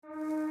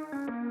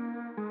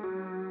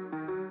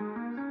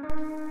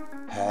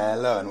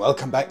Hello and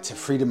welcome back to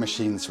Freedom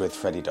Machines with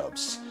Freddie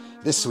Dobbs.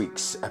 This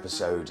week's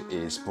episode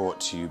is brought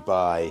to you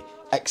by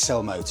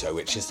XL Moto,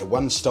 which is the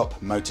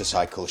one-stop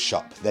motorcycle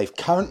shop. They've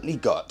currently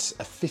got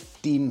a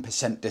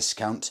 15%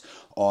 discount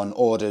on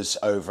orders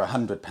over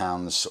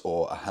 £100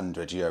 or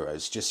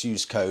 €100. Just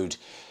use code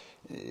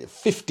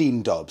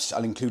 15Dobbs.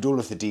 I'll include all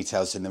of the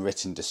details in the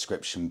written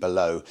description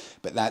below,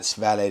 but that's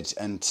valid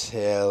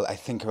until I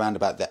think around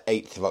about the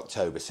 8th of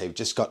October. So you've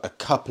just got a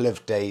couple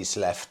of days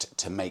left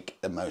to make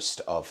the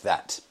most of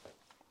that.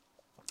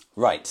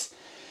 Right,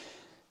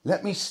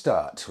 let me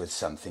start with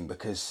something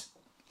because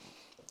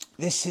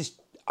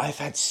I've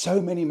had so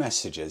many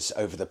messages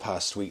over the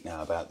past week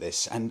now about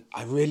this, and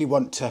I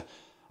want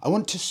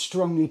to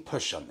strongly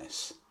push on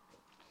this.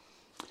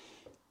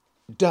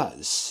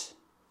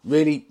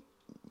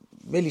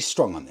 Really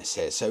strong on this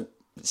here, so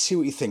see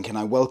what you think, and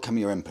I welcome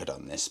your input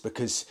on this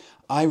because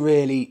I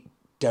really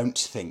don't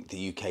think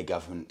the UK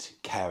government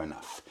care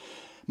enough.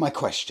 My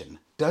question,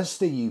 does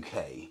the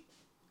UK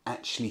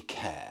actually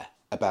care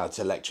about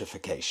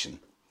electrification?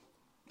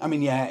 I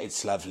mean, yeah,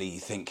 it's lovely, you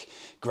think,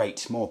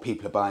 great, more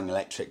people are buying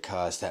electric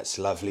cars, that's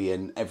lovely,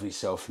 and every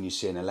so often you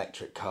see an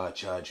electric car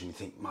charge and you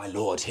think, my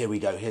lord, here we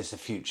go, here's the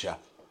future.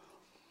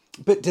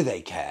 But do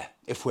they care,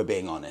 if we're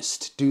being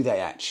honest? Do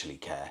they actually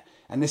care?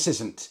 And this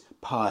isn't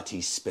party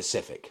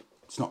specific.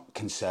 It's not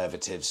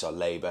Conservatives or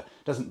Labour.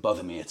 It doesn't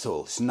bother me at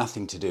all. It's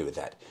nothing to do with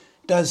that.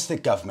 Does the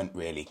government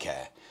really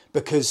care?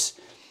 Because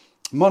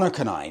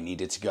Monica and I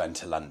needed to go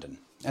into London.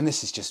 And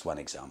this is just one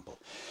example.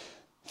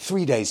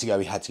 3 days ago,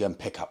 we had to go and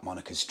pick up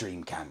Monica's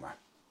dream camera.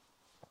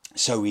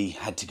 So we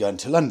had to go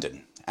into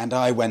London. And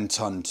I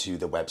went on to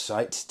the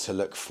website to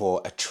look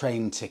for a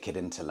train ticket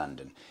into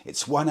London.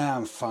 It's 1 hour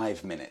and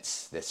 5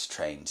 minutes, this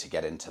train, to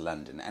get into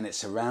London. And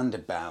it's around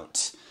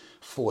about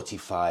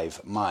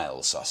 45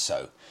 miles or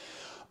so.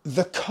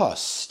 The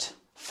cost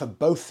for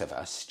both of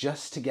us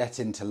just to get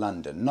into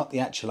London, not the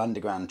actual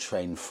underground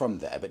train from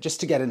there, but just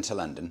to get into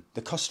London,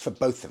 the cost for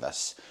both of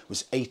us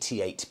was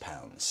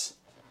 £88.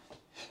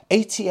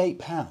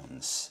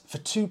 £88 for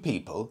two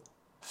people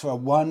for a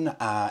 1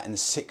 hour and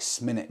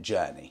 6 minute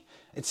journey.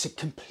 It's a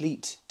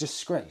complete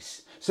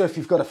disgrace. So if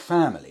you've got a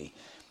family,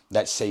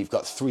 let's say you've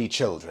got 3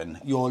 children,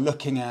 you're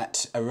looking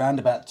at around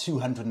about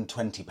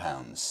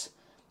 £220.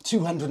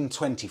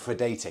 220 for a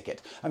day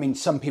ticket. I mean,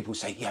 some people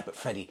say, yeah, but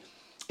Freddie,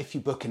 if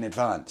you book in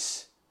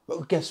advance.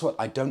 Well, guess what?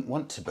 I don't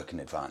want to book in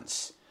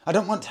advance. I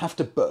don't want to have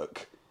to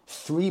book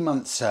 3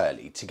 months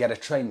early to get a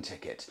train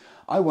ticket.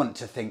 I want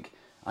to think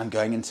I'm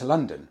going into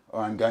London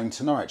or I'm going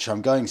to Norwich or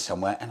I'm going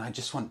somewhere, and I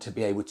just want to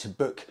be able to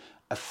book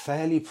a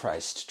fairly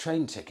priced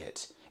train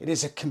ticket. It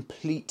is a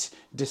complete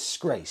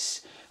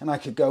disgrace. And I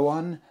could go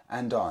on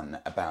and on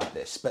about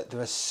this, but there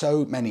are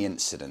so many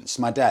incidents.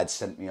 My dad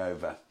sent me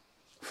over,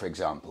 for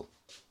example.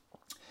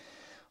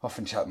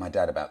 Often chat with my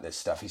dad about this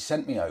stuff. He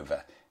sent me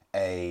over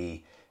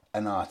an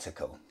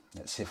article.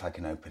 Let's see if I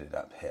can open it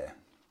up here.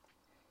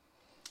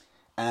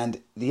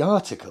 And the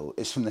article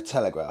is from the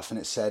Telegraph, and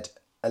it said,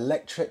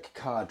 electric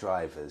car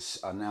drivers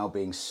are now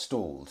being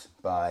stalled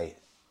by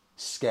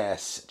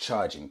scarce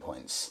charging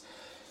points.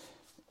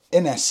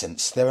 In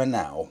essence, there are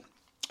now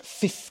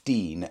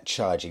 15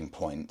 charging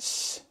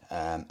points.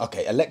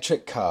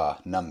 Electric cars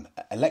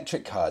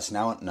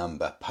now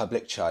outnumber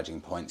public charging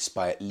points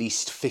by at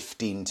least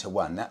 15 to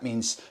 1. That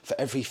means for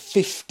every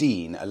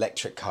 15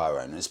 electric car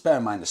owners, bear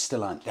in mind there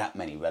still aren't that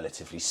many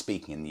relatively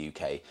speaking in the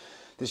UK,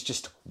 there's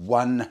just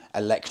one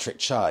electric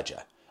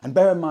charger. And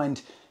bear in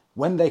mind,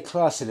 when they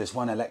class it as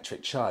one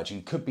electric charger,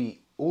 you could be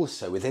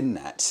also within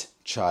that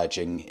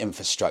charging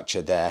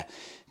infrastructure they're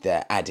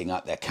adding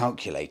up, they're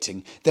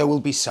calculating, there will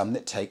be some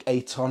that take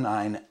 8 or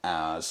 9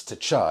 hours to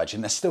charge,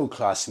 and they're still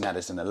classing that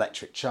as an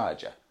electric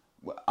charger.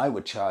 I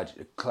would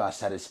class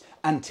that as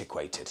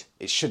antiquated.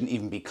 It shouldn't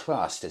even be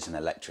classed as an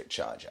electric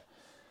charger.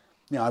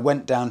 I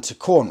went down to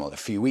Cornwall a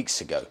few weeks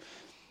ago.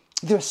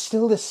 There are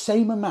still the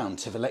same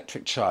amount of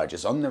electric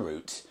chargers on the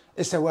route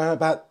as there were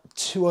about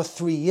 2 or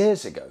 3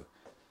 years ago.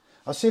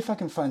 I'll see if I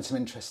can find some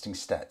interesting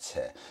stats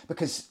here,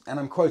 because, and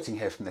I'm quoting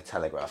here from the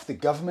Telegraph, the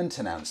government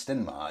announced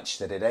in March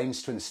that it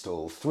aims to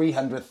install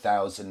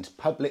 300,000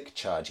 public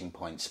charging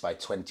points by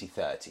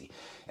 2030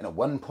 in a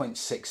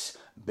 £1.6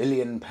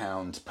 billion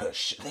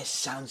push. This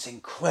sounds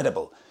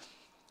incredible.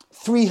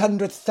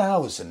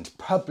 300,000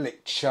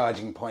 public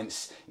charging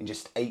points in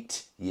just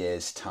 8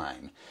 years'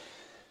 time.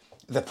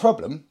 The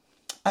problem,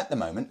 at the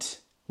moment,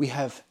 we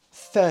have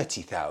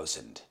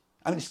 30,000.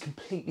 I mean, it's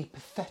completely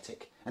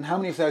pathetic. And how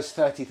many of those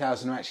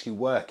 30,000 are actually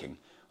working?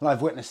 Well,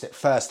 I've witnessed it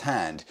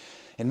firsthand.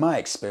 In my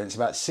experience,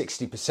 about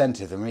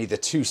 60% of them are either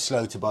too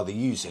slow to bother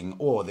using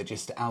or they're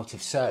just out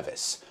of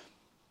service.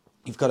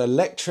 You've got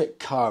electric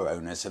car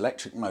owners,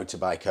 electric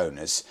motorbike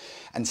owners,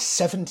 and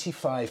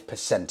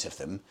 75% of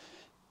them,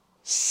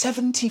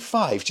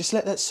 75, just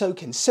let that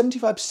soak in,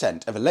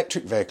 75% of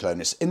electric vehicle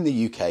owners in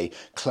the UK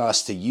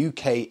class the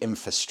UK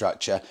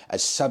infrastructure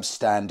as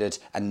substandard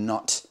and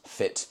not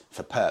fit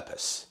for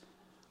purpose.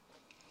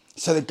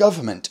 So the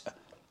government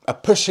are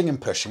pushing and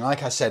pushing,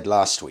 like I said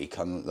last week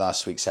on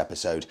last week's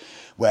episode,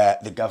 where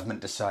the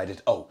government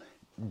decided,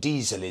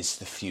 diesel is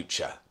the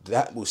future.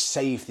 That will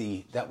save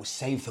the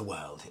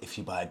world if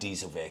you buy a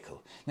diesel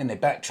vehicle. Then they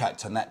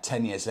backtracked on that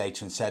 10 years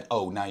later and said,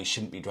 oh, now you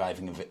shouldn't be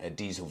driving a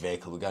diesel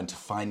vehicle. We're going to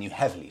fine you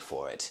heavily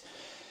for it.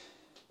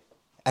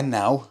 And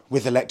now,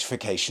 with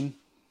electrification,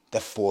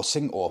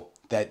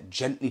 they're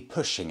gently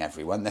pushing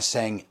everyone. They're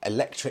saying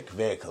electric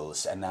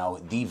vehicles are now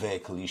the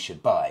vehicle you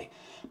should buy.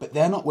 But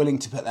they're not willing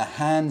to put their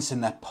hands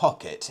in their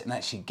pocket and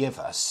actually give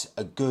us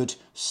a good,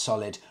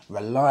 solid,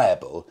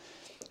 reliable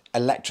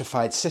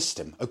electrified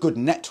system, a good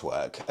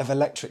network of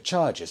electric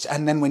chargers.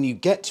 And then when you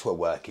get to a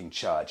working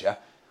charger,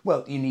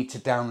 well, you need to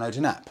download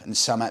an app, and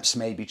some apps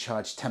may be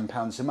charged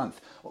 £10 a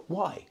month.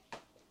 Why?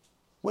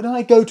 When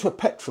I go to a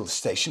petrol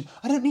station,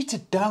 I don't need to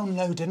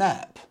download an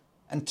app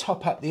and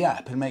top up the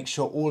app and make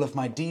sure all of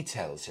my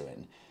details are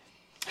in.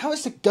 How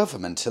has the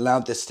government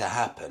allowed this to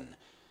happen?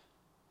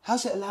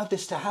 How's it allowed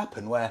this to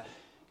happen where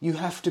you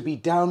have to be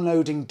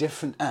downloading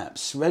different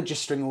apps,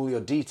 registering all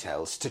your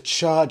details to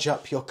charge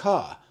up your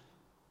car?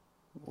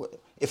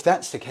 If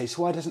that's the case,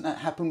 why doesn't that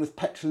happen with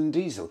petrol and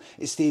diesel?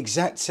 It's the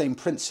exact same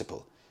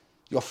principle.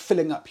 You're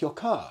filling up your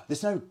car.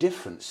 There's no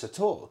difference at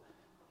all.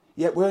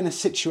 Yet we're in a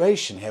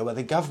situation here where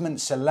the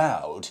government's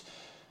allowed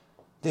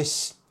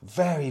this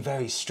very,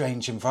 very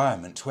strange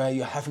environment where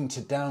you're having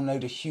to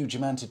download a huge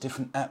amount of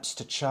different apps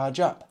to charge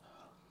up.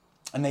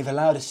 And they've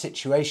allowed a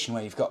situation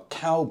where you've got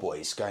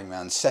cowboys going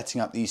around setting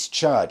up these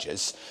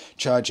chargers,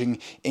 charging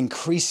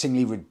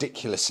increasingly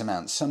ridiculous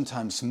amounts,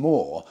 sometimes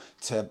more,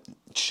 to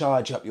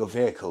charge up your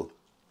vehicle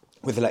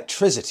with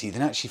electricity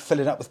than actually fill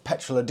it up with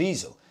petrol or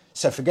diesel.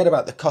 So forget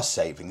about the cost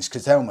savings,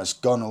 because they're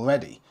almost gone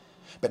already.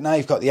 But now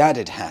you've got the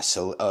added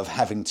hassle of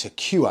having to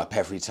queue up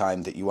every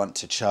time that you want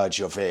to charge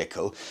your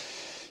vehicle,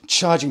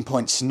 charging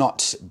points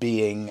not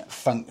being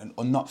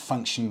not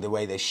functioning the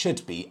way they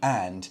should be,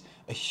 and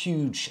a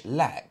huge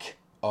lack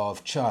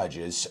of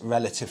chargers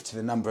relative to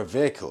the number of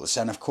vehicles.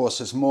 And of course,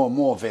 as more and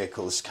more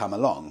vehicles come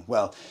along,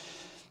 well,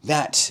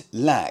 that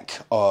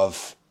lack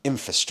of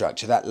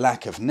infrastructure, that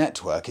lack of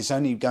network is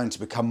only going to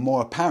become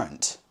more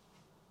apparent.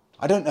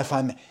 I don't know if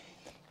I'm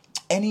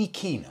any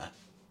keener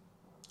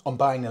on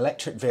buying an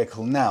electric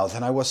vehicle now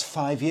than I was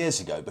 5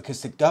 years ago,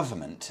 because the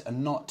government are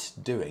not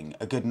doing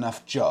a good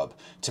enough job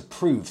to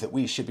prove that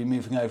we should be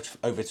moving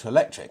over to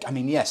electric. I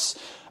mean, yes,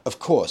 of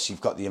course,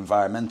 you've got the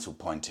environmental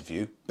point of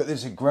view, but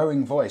there's a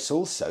growing voice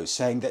also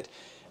saying that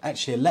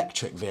actually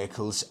electric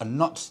vehicles are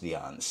not the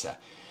answer.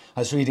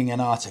 I was reading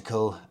an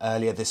article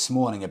earlier this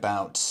morning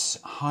about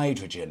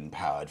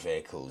hydrogen-powered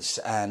vehicles,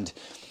 and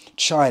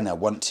China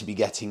want to be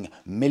getting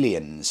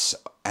millions,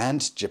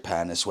 and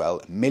Japan as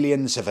well,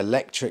 millions of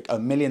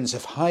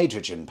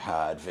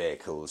hydrogen-powered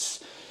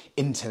vehicles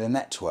into the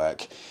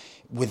network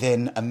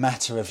within a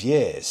matter of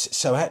years.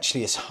 So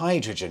actually, is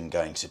hydrogen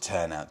going to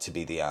turn out to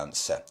be the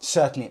answer?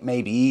 Certainly it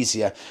may be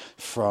easier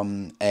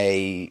from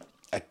a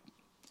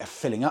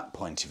filling up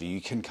point of view.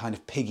 You can kind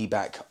of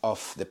piggyback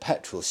off the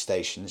petrol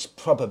stations,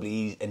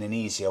 probably in an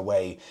easier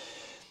way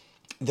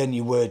than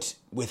you would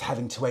with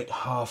having to wait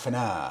half an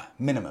hour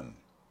minimum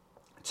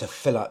to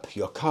fill up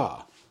your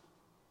car.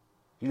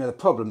 You know, the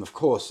problem, of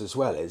course, as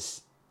well,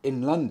 is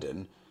in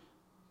London,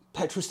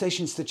 petrol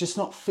stations, they're just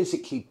not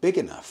physically big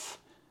enough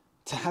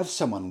to have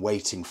someone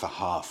waiting for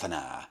half an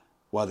hour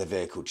while the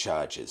vehicle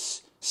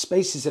charges.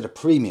 Space is at a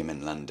premium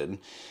in London.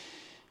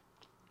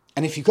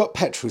 And if you've got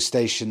petrol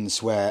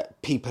stations where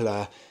people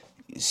are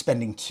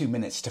spending 2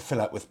 minutes to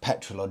fill up with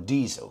petrol or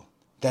diesel,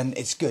 then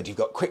it's good. You've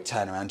got quick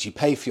turnaround. You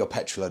pay for your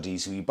petrol or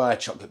diesel. You buy a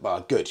chocolate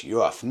bar. Good.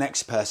 You're off.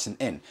 Next person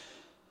in.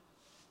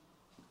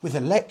 With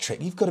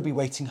electric, you've got to be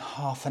waiting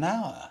half an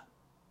hour.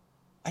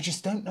 I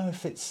just don't know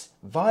if it's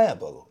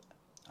viable.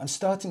 I'm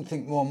starting to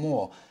think more and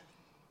more,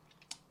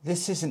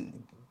 this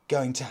isn't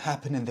going to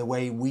happen in the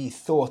way we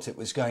thought it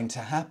was going to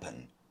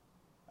happen.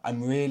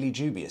 I'm really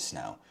dubious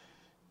now.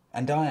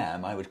 And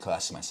I would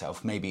class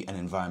myself, maybe an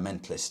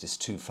environmentalist is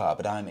too far,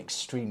 but I'm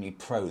extremely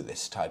pro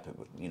this type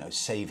of,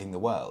 saving the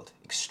world.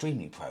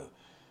 Extremely pro.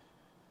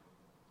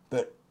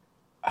 But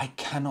I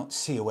cannot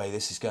see a way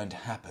this is going to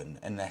happen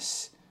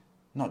unless,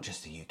 not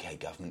just the UK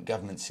government,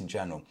 governments in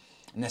general,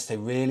 unless they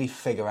really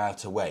figure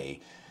out a way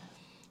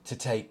to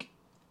take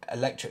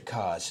electric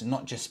cars,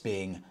 not just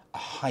being a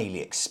highly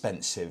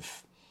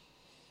expensive,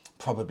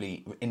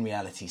 probably in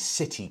reality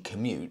city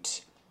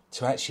commute,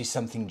 to actually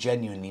something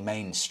genuinely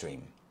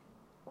mainstream.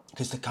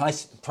 Because the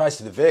price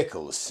of the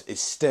vehicles is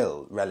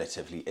still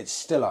it's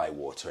still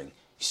eye-watering.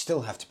 You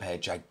still have to pay a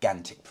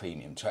gigantic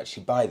premium to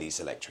actually buy these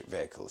electric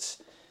vehicles.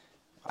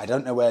 I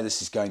don't know where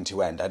this is going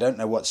to end. I don't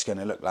know what's going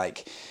to look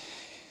like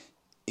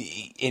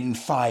in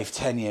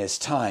 5-10 years'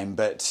 time,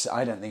 but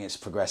I don't think it's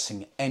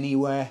progressing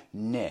anywhere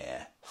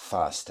near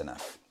fast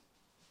enough.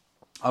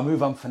 I'll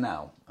move on for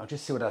now. I'll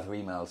just see what other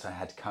emails I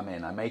had come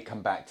in. I may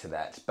come back to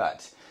that.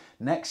 But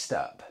next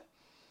up,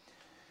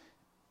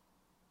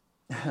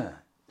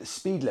 the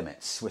speed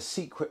limits were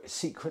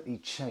secretly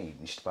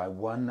changed by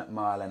 1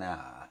 mile an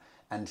hour,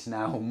 and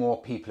now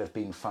more people have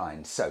been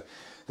fined. So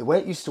the way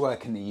it used to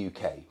work in the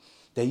UK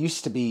there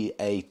used to be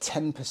a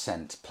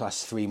 10%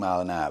 plus 3 mile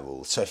an hour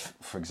rule. So if,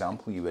 for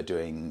example, you were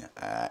doing,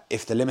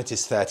 if the limit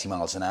is 30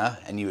 miles an hour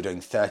and you were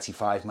doing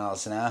 35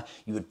 miles an hour,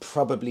 you would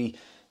probably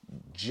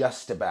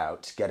just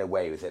about get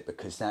away with it,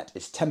 because that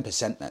is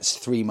 10%, that's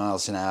 3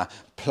 miles an hour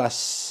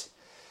plus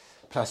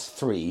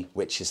 3,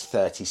 which is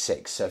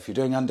 36. So if you're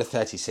doing under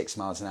 36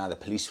 miles an hour, the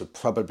police would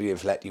probably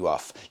have let you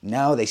off.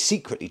 Now they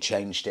secretly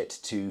changed it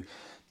to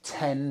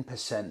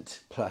 10%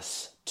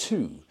 plus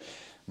 2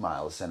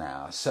 miles an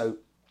hour. So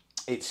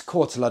it's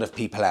caught a lot of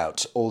people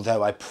out,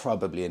 although I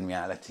probably in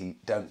reality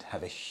don't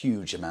have a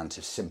huge amount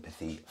of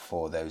sympathy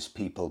for those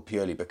people,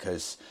 purely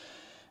because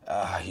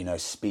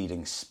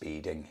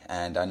speeding.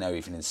 And I know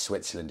even in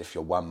Switzerland, if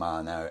you're 1 mile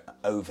an hour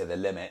over the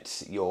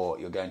limit, you're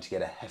going to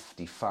get a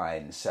hefty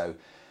fine. So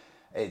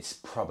it's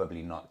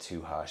probably not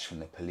too harsh from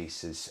the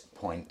police's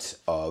point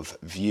of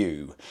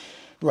view.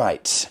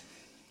 Right.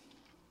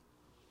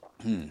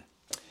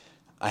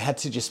 I had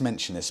to just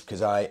mention this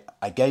because I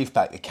gave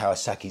back the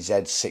Kawasaki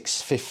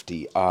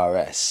Z650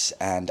 RS,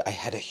 and I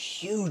had a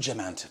huge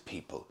amount of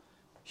people,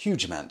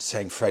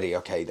 saying, Freddie,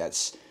 okay,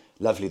 that's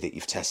lovely that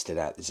you've tested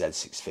out the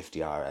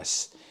Z650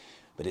 RS,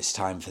 but it's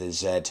time for the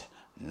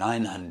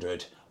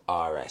Z900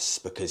 RS,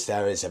 because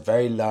there is a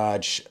very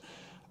large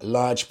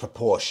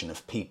proportion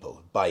of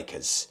people,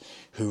 bikers,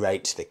 who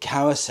rate the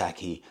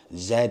Kawasaki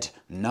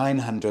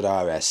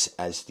Z900 RS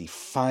as the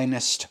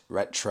finest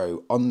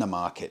retro on the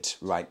market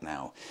right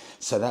now.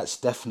 So that's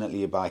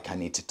definitely a bike I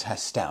need to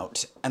test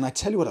out. And I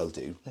tell you what I'll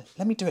do.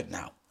 Let me do it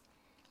now.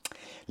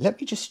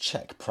 Let me just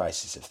check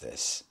prices of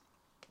this.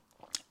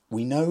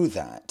 We know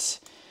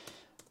that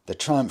the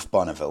Triumph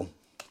Bonneville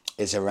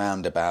is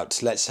around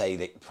about, let's say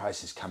the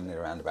price is coming in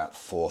around about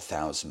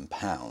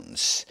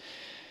 £4,000.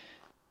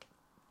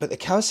 But the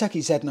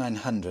Kawasaki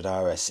Z900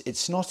 RS,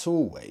 it's not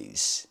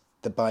always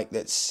the bike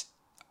that's,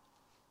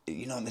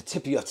 on the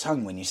tip of your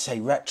tongue when you say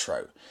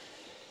retro.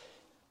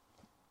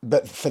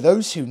 But for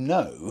those who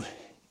know,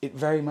 it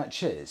very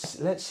much is.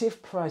 Let's see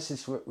if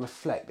prices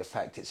reflect the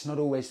fact it's not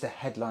always the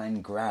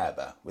headline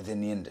grabber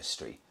within the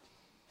industry.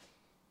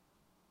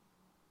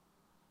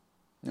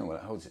 No, well,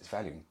 it holds its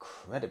value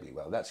incredibly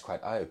well. That's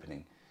quite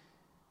eye-opening.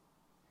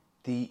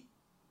 The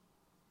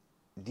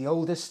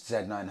oldest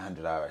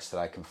Z900 RS that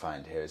I can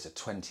find here is a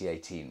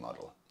 2018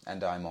 model,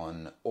 and I'm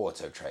on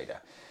Auto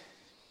Trader.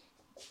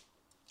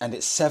 And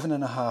it's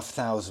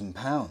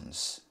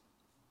 £7,500.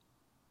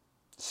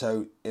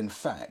 So, in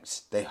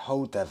fact, they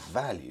hold their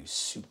value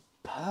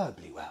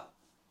superbly well.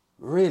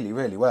 Really,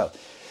 really well.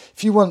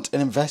 If you want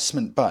an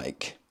investment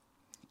bike,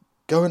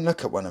 go and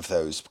look at one of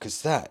those,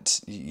 because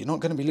you're not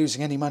going to be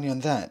losing any money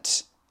on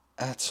that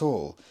at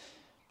all.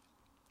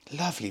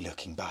 Lovely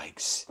looking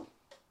bikes.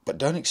 But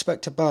don't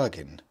expect a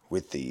bargain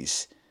with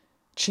these.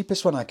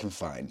 Cheapest one I can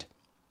find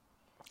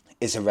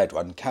is a red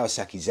one,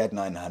 Kawasaki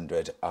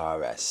Z900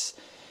 RS.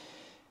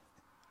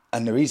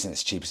 And the reason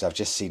it's cheap is I've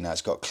just seen now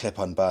it's got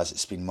clip-on bars.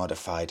 It's been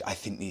modified. I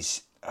think they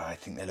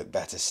look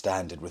better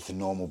standard with the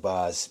normal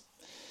bars.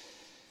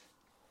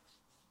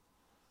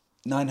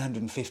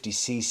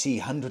 950cc,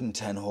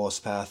 110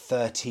 horsepower,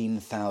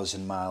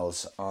 13,000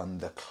 miles on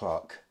the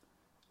clock.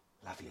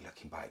 Lovely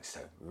looking bikes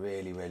though,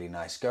 really, really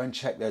nice. Go and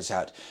check those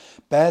out.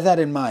 Bear that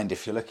in mind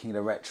if you're looking at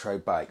a retro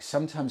bike.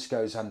 Sometimes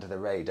goes under the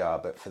radar,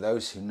 but for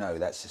those who know,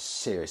 that's a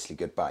seriously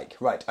good bike.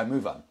 Right, I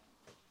move on.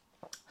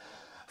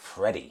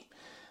 Freddie.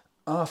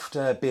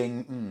 After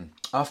being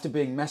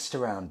messed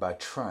around by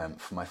Triumph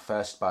for my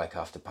first bike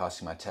after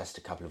passing my test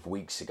a couple of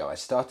weeks ago, I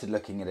started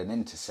looking at an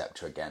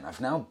Interceptor again.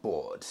 I've now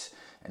bought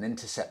an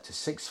Interceptor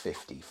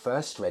 650,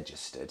 first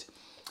registered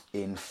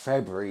in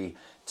February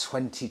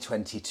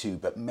 2022,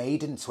 but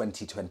made in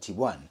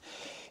 2021.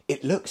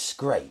 It looks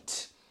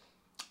great.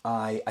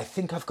 I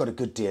think I've got a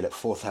good deal at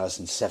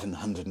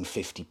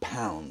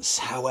 £4,750.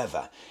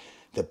 However,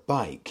 the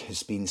bike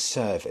has been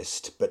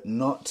serviced, but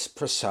not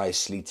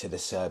precisely to the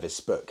service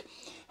book.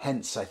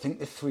 Hence, I think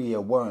the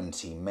 3-year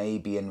warranty may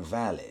be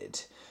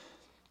invalid.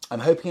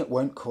 I'm hoping it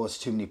won't cause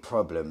too many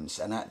problems,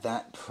 and at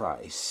that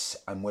price,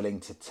 I'm willing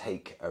to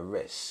take a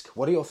risk.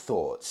 What are your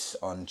thoughts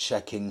on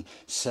checking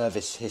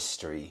service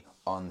history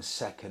on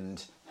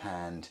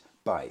second-hand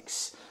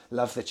bikes?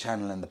 Love the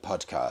channel and the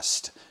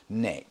podcast.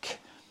 Nick.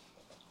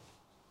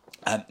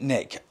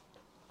 Nick,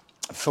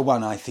 for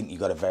one, I think you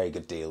got a very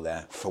good deal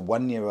there. For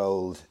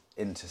 1-year-old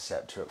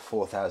Interceptor at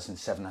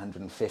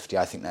 £4,750,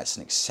 I think that's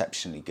an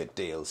exceptionally good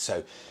deal.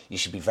 So you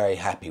should be very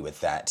happy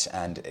with that,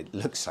 and it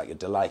looks like you're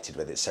delighted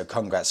with it. So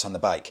congrats on the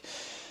bike.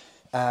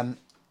 I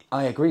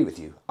agree with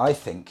you. I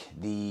think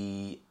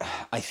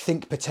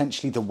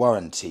potentially the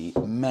warranty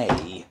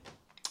may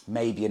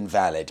be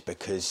invalid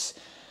because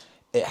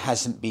it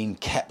hasn't been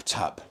kept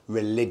up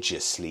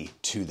religiously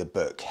to the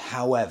book.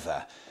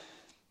 However,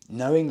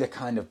 knowing the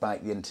kind of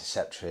bike the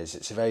Interceptor is,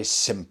 it's a very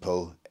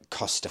simple,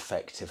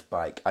 cost-effective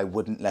bike. I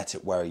wouldn't let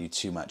it worry you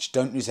too much.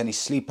 Don't lose any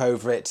sleep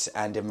over it,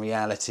 and in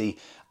reality,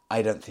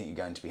 I don't think you're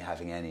going to be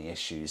having any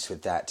issues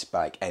with that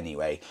bike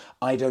anyway.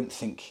 I don't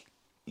think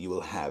you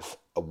will have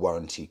a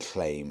warranty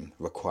claim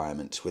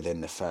requirement within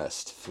the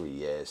first 3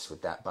 years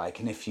with that bike,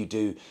 and if you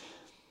do,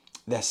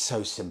 they're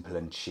so simple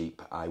and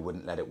cheap. I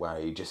wouldn't let it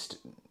worry you. Just,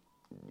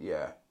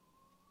 yeah,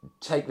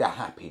 take the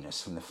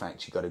happiness from the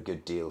fact you got a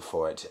good deal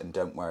for it and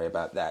don't worry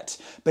about that.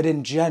 But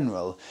in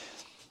general,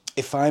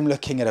 if I'm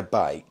looking at a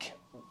bike,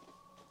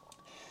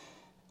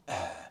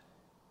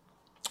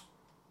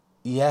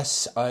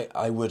 yes,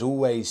 I would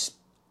always,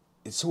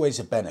 it's always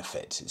a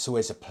benefit, it's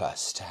always a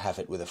plus to have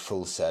it with a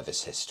full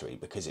service history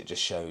because it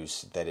just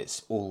shows that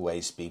it's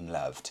always been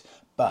loved.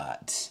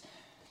 But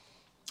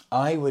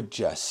I would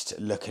just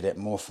look at it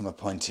more from a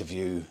point of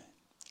view,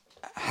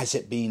 has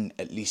it been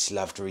at least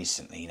loved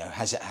recently? You know,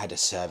 has it had a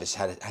service?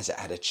 Has it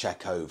had a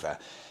check over?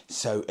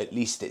 So at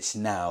least it's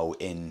now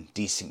in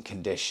decent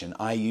condition.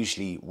 I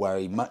usually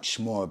worry much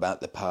more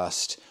about the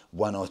past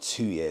 1 or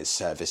 2 years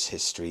service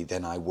history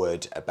than I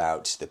would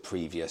about the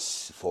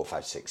previous 4,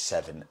 5, 6,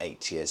 7,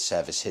 8 years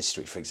service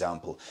history, for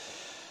example.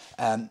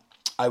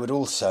 I would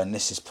also, and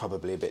this is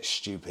probably a bit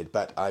stupid,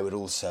 but I would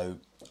also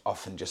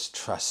often just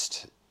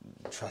trust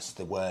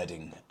the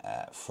wording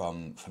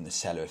from the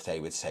seller if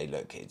they would say,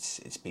 look, it's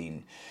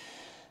been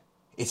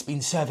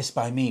serviced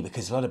by me,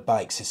 because a lot of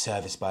bikes are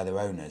serviced by their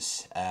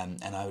owners,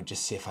 and I would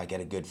just see if I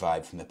get a good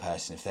vibe from the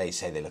person. If they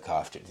say they look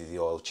after it, do the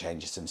oil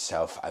changes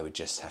themselves, I would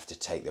just have to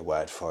take their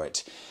word for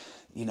it.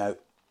 You know,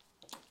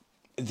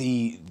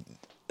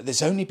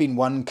 there's only been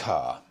one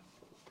car,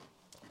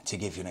 to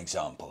give you an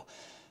example.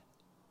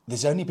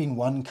 There's only been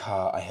one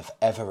car I have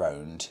ever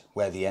owned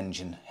where the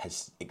engine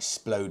has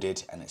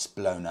exploded and it's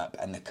blown up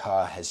and the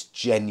car has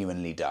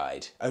genuinely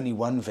died. Only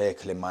one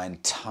vehicle in my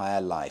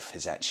entire life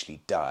has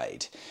actually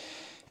died.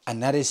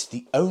 And that is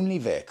the only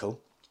vehicle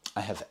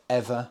I have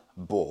ever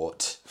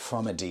bought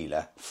from a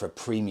dealer for a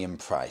premium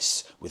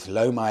price, with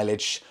low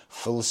mileage,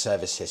 full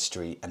service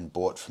history, and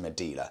bought from a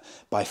dealer.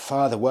 By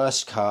far the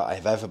worst car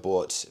I've ever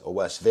bought, or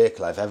worst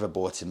vehicle I've ever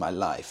bought in my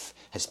life,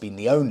 has been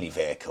the only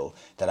vehicle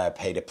that I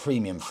paid a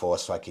premium for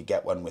so I could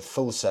get one with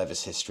full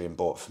service history and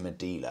bought from a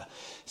dealer.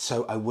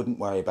 So I wouldn't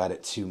worry about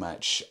it too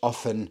much.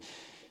 Often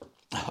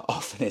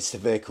it's the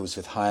vehicles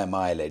with higher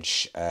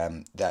mileage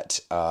that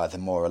are the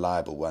more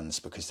reliable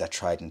ones because they're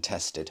tried and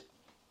tested.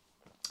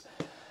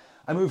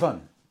 I move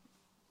on.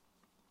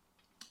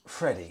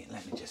 Freddie,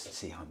 let me just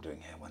see how I'm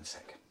doing here. 1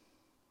 sec.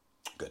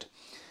 Good.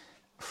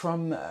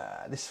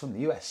 This is from the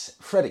US.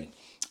 Freddie,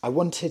 I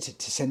wanted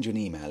to send you an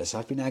email as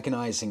I've been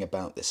agonising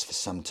about this for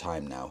some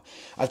time now.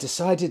 I've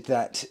decided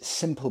that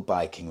simple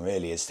biking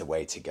really is the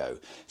way to go.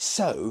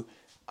 So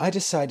I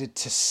decided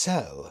to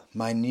sell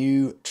my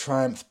new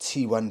Triumph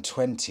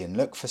T120 and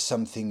look for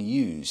something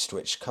used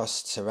which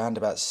costs around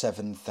about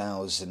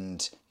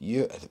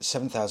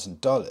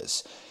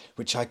 $7,000,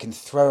 which I can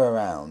throw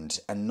around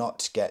and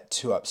not get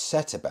too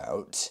upset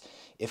about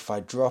if I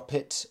drop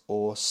it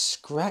or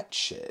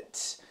scratch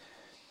it.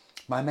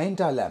 My main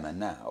dilemma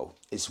now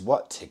is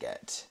what to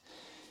get.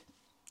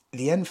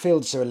 The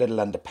Enfields are a little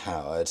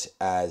underpowered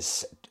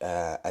as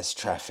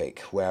traffic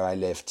where I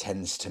live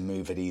tends to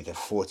move at either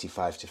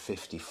 45 to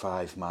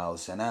 55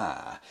 miles an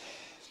hour.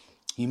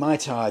 You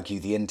might argue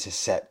the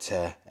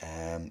Interceptor,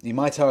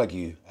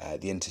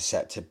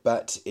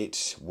 but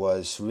it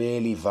was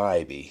really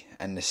vibey,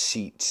 and the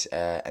seat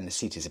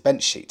is a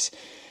bench seat,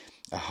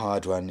 a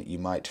hard one you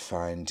might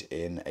find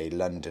in a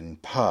London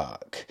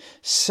park.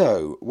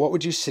 So, what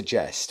would you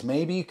suggest?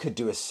 Maybe you could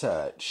do a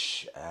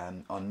search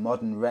on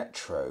Modern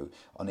Retro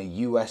on a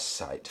US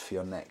site for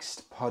your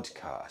next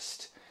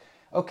podcast.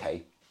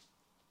 Okay.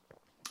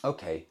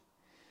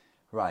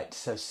 Right,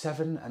 so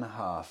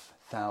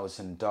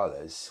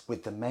 $7,500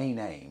 with the main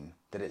aim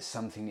that it's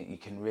something that you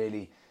can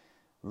really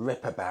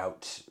rip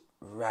about,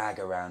 rag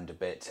around a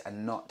bit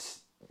and not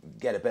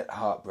get a bit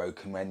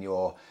heartbroken when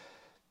you're,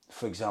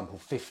 for example,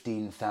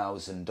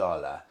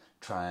 $15,000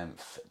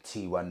 Triumph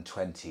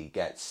T120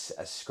 gets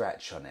a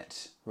scratch on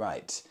it.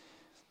 Right.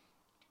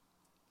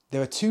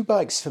 There are two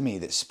bikes for me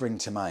that spring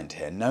to mind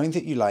here. Knowing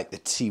that you like the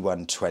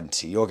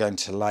T120, you're going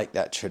to like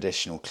that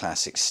traditional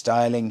classic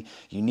styling.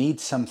 You need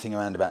something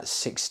around about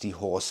 60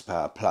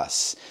 horsepower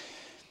plus.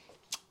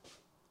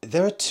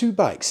 There are two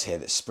bikes here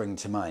that spring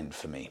to mind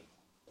for me.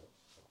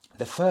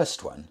 The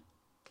first one,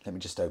 let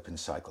me just open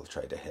Cycle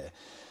Trader here.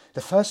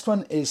 The first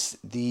one is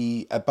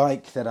a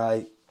bike that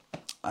I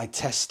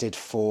tested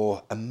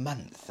for a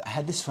month. I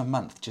had this for a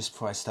month just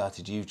before I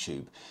started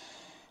YouTube.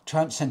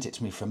 Triumph sent it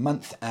to me for a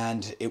month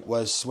and it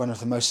was one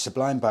of the most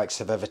sublime bikes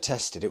I've ever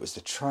tested. It was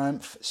the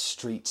Triumph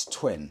Street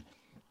Twin.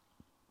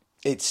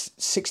 It's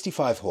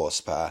 65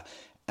 horsepower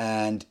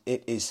and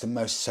it is the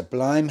most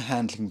sublime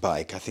handling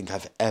bike I think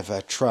I've ever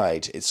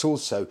tried. It's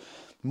also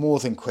more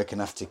than quick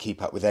enough to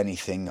keep up with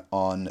anything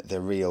on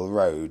the real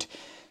road.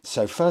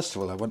 So first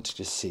of all, I want to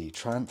just see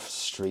Triumph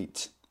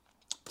Street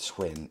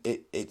Twin.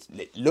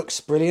 It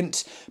looks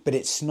brilliant, but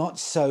it's not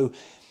so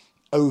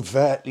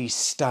overtly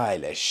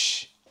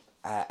stylish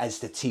as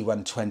the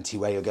T120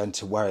 where you're going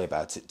to worry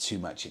about it too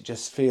much. It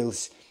just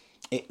feels,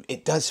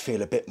 it does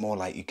feel a bit more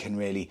like you can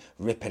really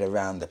rip it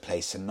around the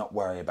place and not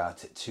worry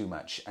about it too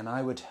much. And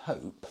I would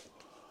hope,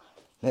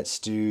 what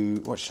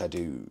should I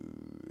do?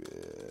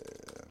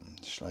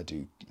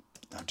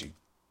 I'll do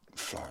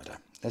Florida.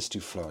 Let's do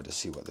Florida,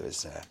 see what there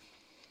is there.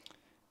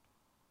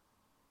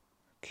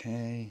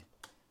 Okay.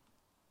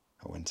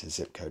 I went to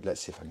zip code.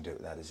 Let's see if I can do it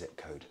without a zip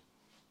code.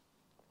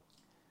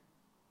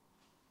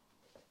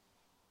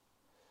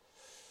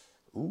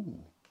 Ooh,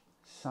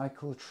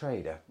 Cycle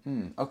Trader.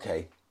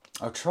 Okay.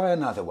 I'll try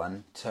another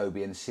one,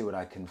 Toby, and see what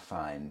I can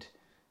find.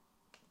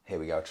 Here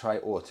we go. I'll try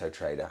Auto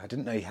Trader. I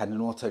didn't know you had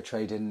an Auto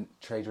Trader in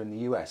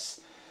the US.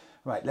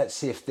 Right, let's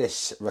see if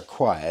this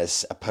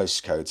requires a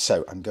postcode.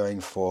 So I'm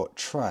going for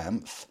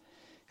Triumph.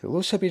 It will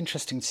also be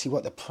interesting to see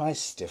what the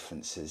price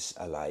differences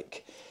are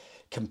like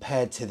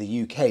compared to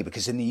the UK,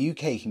 because in the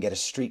UK you can get a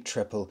street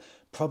triple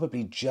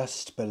probably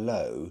just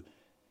below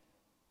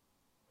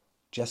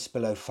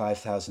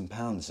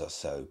 £5,000 or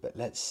so. But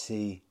let's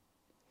see.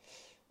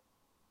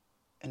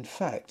 In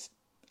fact,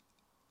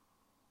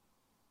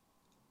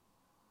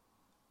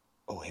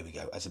 oh, here we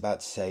go. I was about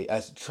to say,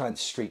 Triumph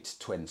Street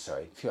Twin,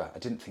 sorry. Phew, I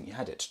didn't think you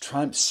had it.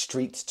 Triumph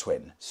Street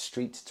Twin.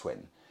 Street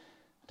Twin.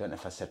 I don't know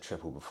if I said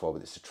triple before,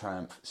 but it's a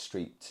Triumph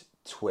Street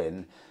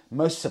Twin.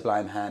 Most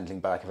sublime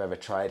handling bike I've ever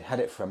tried. Had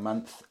it for a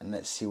month, and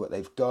let's see what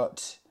they've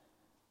got.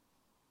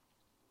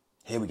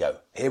 Here we go.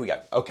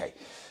 Okay,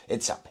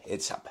 it's up.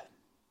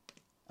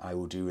 I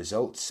will do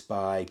results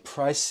by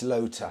price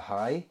low to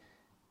high.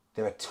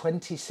 There are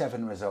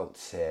 27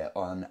 results here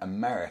on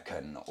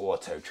American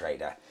Auto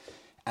Trader.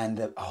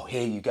 And,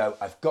 here you go.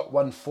 I've got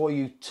one for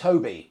you,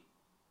 Toby.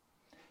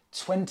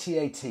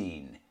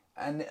 2018.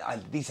 And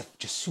these are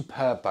just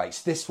superb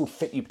bikes. This will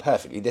fit you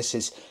perfectly. This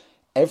is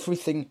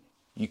everything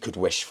you could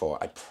wish for,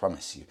 I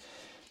promise you.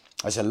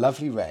 There's a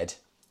lovely red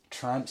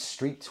Triumph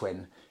Street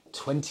Twin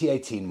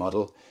 2018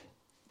 model.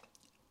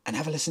 And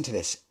have a listen to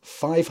this.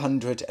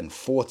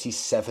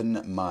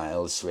 547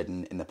 miles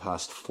ridden in the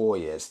past 4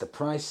 years. The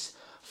price,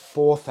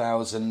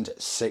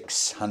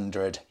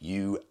 $4,600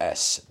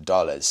 US.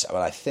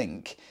 Well, I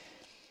think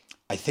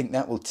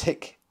that will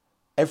tick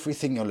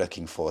everything you're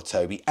looking for,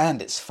 Toby,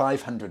 and it's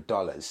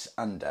 $500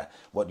 under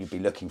what you'd be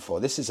looking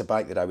for. This is a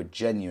bike that I would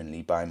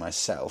genuinely buy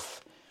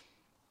myself.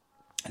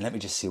 And let me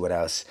just see what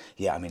else.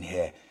 Yeah, I mean,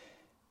 here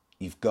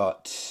you've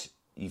got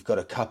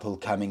a couple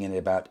coming in at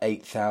about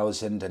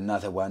 8,000,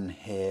 another one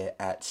here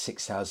at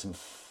 6,000,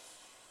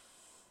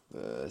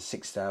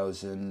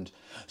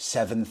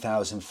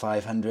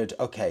 7,500.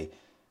 Okay.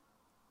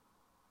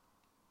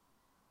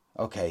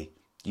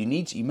 You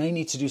may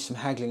need to do some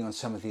haggling on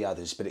some of the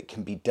others, but it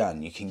can be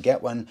done. You can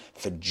get one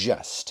for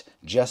just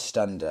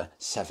under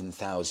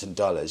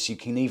 $7,000. You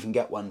can even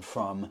get one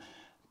from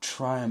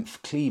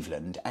Triumph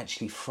Cleveland,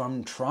 actually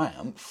from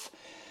Triumph,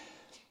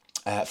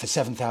 for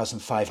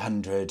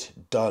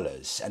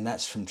 $7,500, and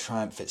that's from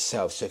Triumph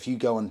itself. So if you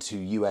go onto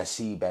US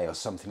eBay or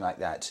something like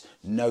that,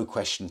 no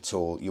question at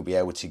all, you'll be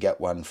able to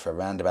get one for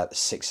around about the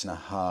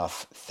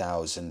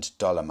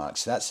 $6,500 mark.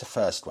 So that's the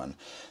first one.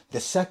 The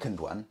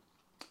second one,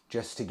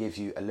 just to give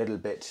you a little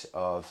bit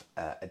of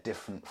a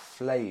different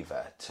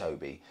flavour,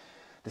 Toby.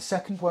 The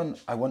second one,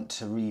 I want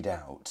to read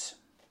out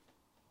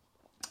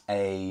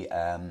a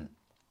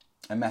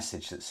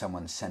message that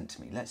someone sent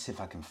to me. Let's see if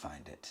I can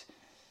find it.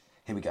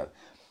 Here we go.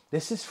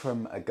 This is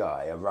from a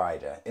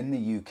rider in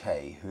the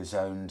UK who's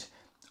owned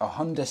a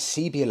Honda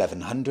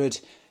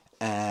CB1100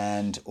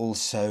 and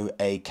also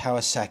a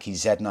Kawasaki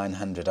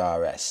Z900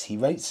 RS. He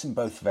rates them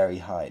both very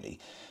highly,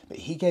 but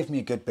he gave me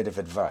a good bit of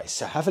advice.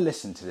 So have a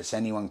listen to this,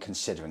 anyone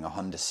considering a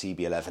Honda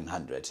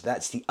CB1100.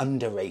 That's the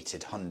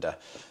underrated Honda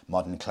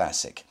modern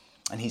classic.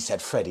 And he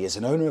said, Freddie, as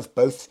an owner of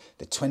both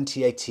the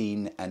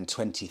 2018 and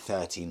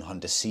 2013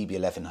 Honda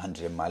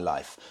CB1100 in my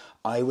life,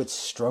 I would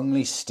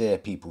strongly steer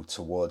people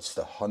towards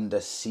the Honda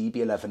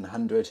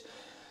CB1100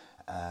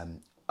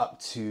 up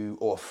to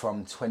or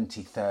from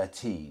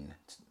 2013.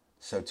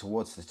 So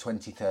towards the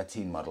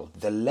 2013 model.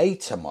 The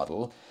later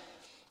model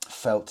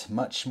felt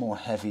much more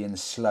heavy and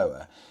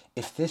slower.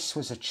 If this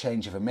was a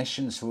change of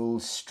emissions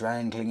rules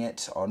strangling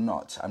it or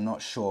not, I'm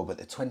not sure, but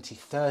the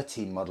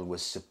 2013 model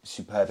was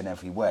superb in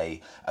every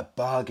way. A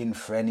bargain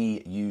for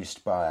any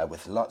used buyer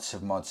with lots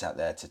of mods out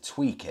there to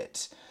tweak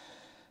it.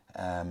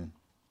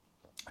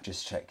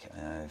 Just check,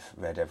 I've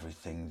read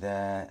everything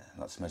there.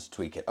 Lots of mods to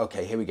tweak it.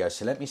 Okay, here we go.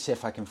 So let me see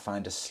if I can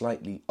find a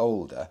slightly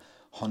older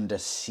Honda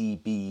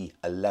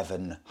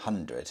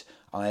CB1100.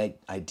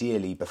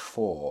 Ideally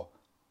before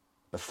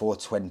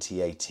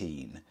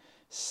 2018.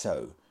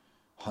 So,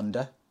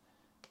 Honda,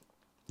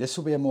 this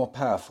will be a more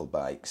powerful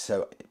bike,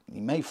 so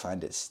you may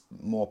find it's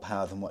more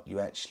power than what you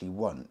actually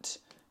want.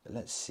 But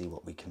let's see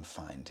what we can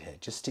find here,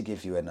 just to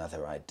give you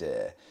another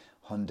idea.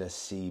 Honda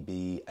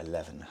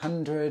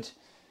CB1100,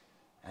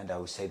 and I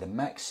will say the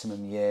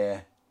maximum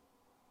year,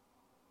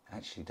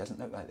 actually doesn't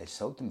look like they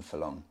sold them for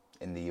long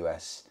in the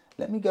US.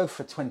 Let me go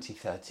for a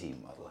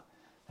 2013 model.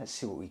 Let's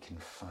see what we can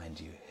find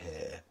you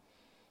here.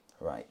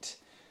 Right,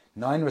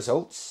 9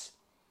 results.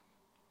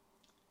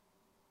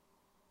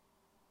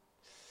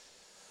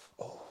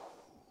 Oh,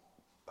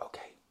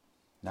 okay.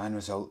 9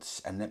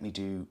 results, and let me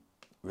do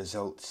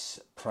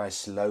results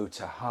price low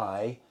to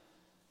high.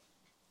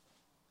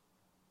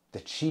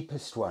 The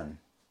cheapest one.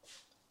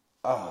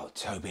 Oh,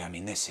 Toby, I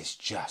mean, this is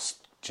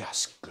just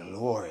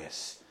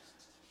glorious.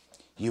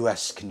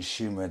 US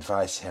consumer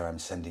advice here I'm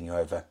sending you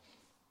over.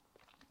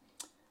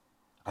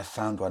 I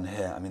found one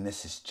here. I mean,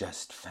 this is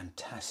just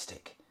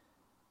fantastic.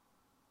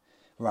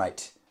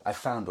 Right, I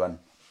found one.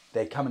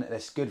 They're coming at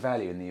this good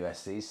value in the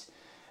US, these.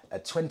 A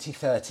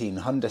 2013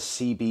 Honda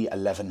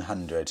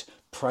CB1100,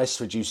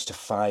 price reduced to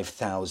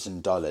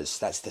 $5,000.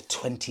 That's the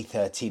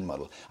 2013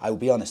 model. I will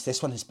be honest,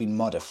 this one has been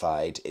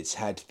modified. It's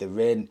had the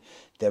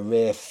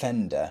rear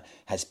fender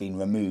has been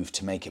removed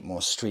to make it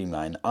more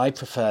streamlined. I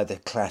prefer the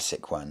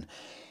classic one.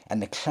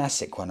 And the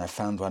classic one, I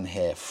found one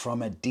here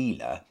from a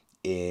dealer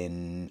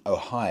in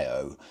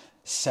Ohio,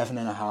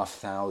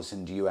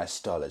 $7,500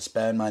 US.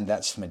 Bear in mind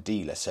that's from a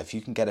dealer, so if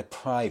you can get a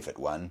private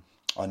one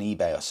on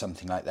eBay or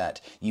something like that,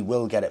 you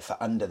will get it for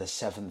under the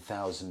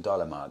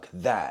 $7,000 mark.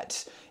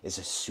 That is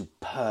a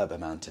superb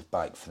amount of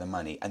bike for the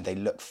money, and they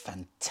look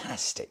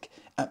fantastic.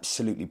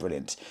 Absolutely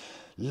brilliant.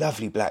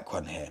 Lovely black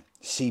one here,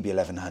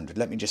 CB1100.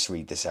 Let me just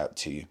read this out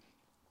to you.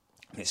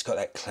 It's got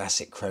that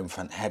classic chrome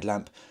front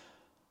headlamp.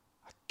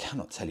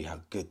 Cannot tell you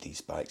how good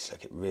these bikes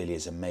look. It really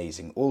is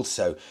amazing.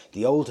 Also,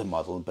 the older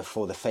model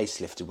before the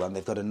facelifted one,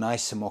 they've got a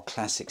nicer, more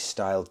classic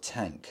style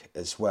tank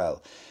as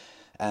well.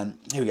 Here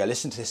we go.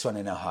 Listen to this one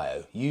in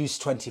Ohio.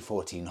 Used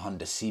 2014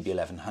 Honda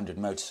CB1100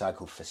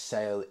 motorcycle for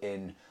sale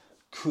in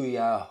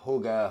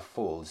Cuyahoga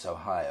Falls,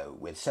 Ohio,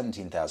 with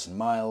 17,000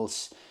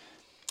 miles.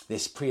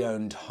 This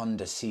pre-owned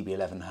Honda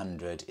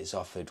CB1100 is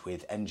offered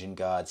with engine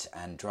guards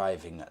and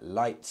driving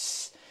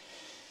lights.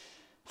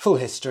 Full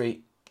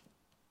history.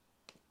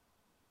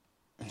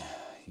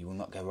 You will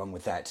not go wrong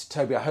with that.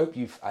 Toby, I hope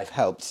I've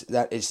helped.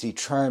 That is the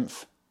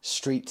Triumph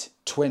Street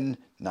Twin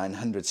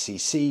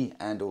 900cc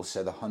and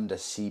also the Honda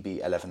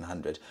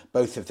CB1100.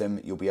 Both of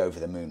them you'll be over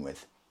the moon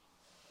with.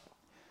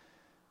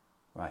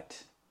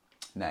 Right,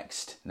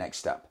 next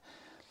up.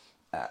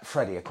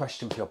 Freddie, a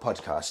question for your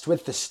podcast.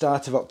 With the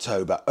start of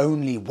October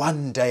only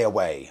 1 day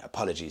away,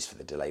 apologies for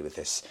the delay with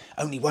this,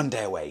 only 1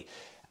 day away,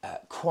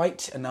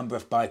 quite a number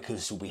of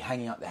bikers will be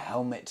hanging up their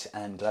helmet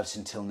and gloves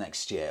until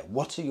next year.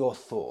 What are your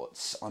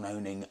thoughts on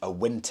owning a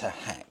winter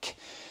hack?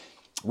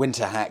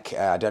 Winter hack,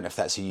 I don't know if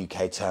that's a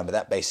UK term, but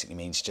that basically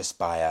means just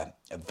buy a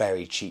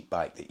very cheap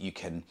bike that you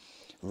can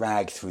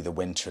rag through the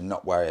winter and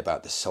not worry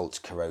about the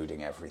salt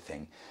corroding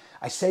everything.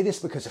 I say this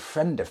because a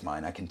friend of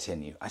mine, I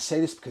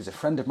say this because a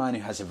friend of mine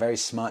who has a very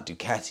smart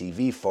Ducati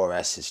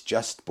V4S has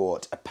just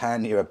bought a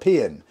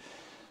Pan-European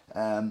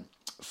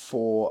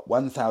for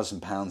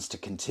 £1,000 to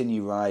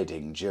continue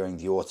riding during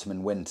the autumn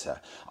and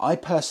winter. I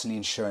personally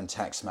insure and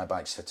tax my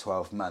bikes for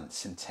 12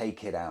 months and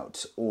take it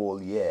out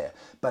all year,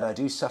 but I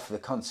do suffer the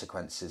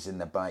consequences in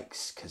the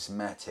bike's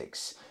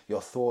cosmetics. Your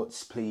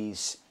thoughts,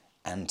 please,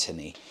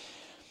 Anthony.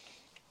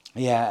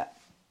 Yeah,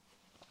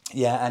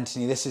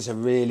 Anthony, this is a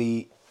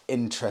really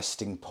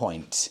interesting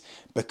point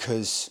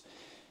because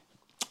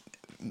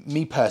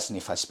me personally,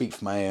 if I speak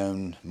from my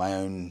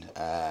own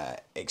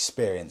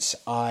experience,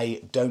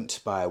 I don't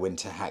buy a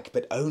winter hack,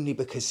 but only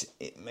because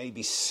it may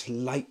be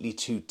slightly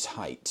too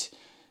tight.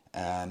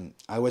 I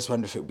always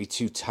wonder if it would be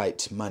too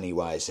tight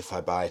money-wise if I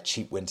buy a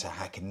cheap winter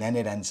hack and then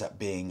it ends up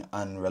being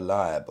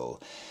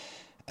unreliable.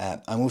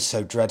 I'm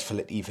also dreadful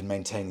at even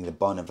maintaining the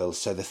Bonneville,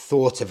 so the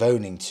thought of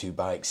owning two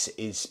bikes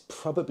is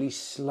probably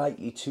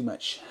slightly too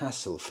much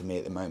hassle for me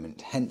at the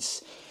moment.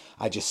 Hence,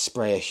 I just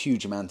spray a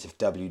huge amount of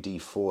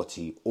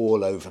WD-40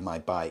 all over my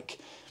bike.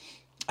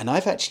 And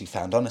I've actually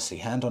found, honestly,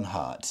 hand on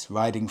heart,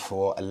 riding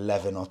for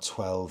 11 or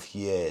 12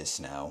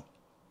 years now,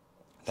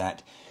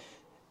 that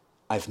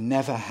I've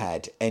never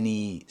had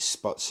any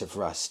spots of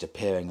rust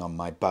appearing on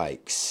my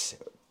bikes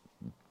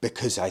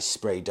because I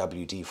spray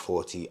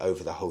WD-40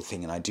 over the whole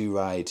thing, and I do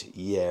ride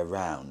year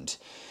round.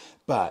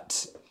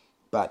 But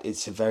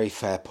it's a very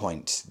fair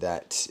point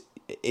that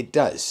it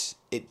does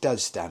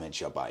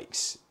damage your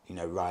bikes,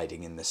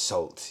 riding in the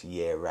salt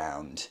year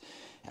round.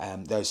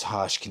 Those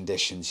harsh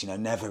conditions,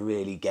 never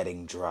really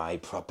getting dry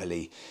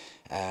properly.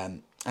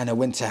 And a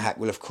winter hack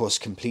will, of course,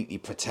 completely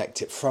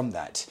protect it from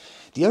that.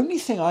 The only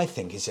thing I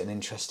think is an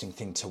interesting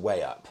thing to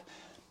weigh up,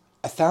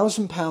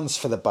 £1,000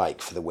 for the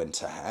bike for the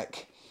winter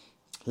hack.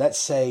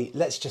 Let's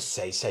just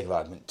say for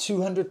argument,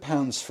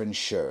 £200 for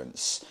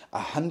insurance,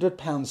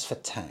 £100 for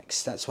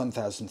tax, that's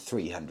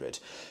 £1,300.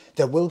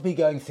 There will be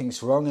going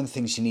things wrong and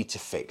things you need to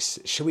fix.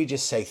 Should we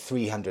just say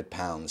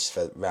 £300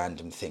 for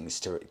random things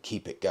to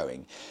keep it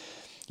going?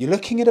 You're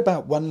looking at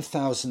about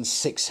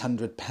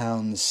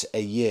 £1,600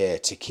 a year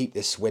to keep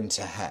this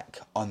winter hack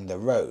on the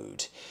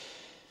road.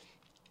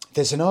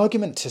 There's an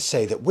argument to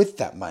say that with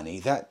that money,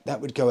 that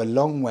would go a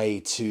long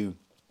way to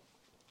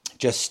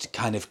just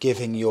kind of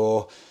giving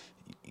your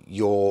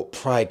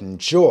pride and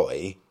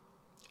joy,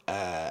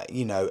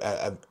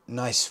 a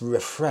nice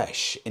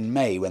refresh in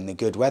May when the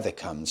good weather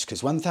comes.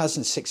 Because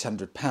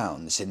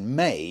 £1,600 in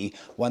May,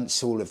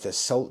 once all of the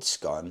salt's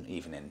gone,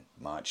 even in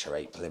March or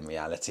April in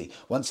reality,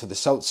 once all the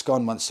salt's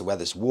gone, once the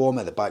weather's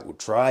warmer, the bike will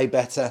dry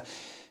better.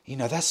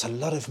 That's a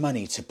lot of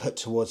money to put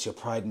towards your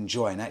pride and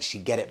joy and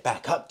actually get it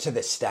back up to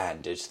the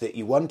standards that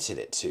you wanted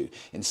it to,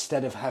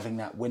 instead of having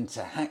that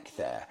winter hack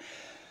there.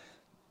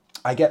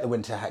 I get the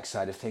winter hack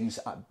side of things.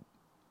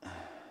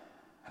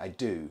 I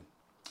do.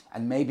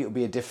 And maybe it would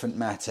be a different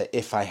matter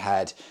if I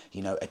had,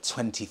 you know, a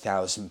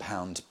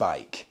 £20,000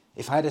 bike.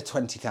 If I had a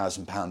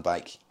 £20,000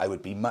 bike, I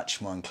would be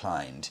much more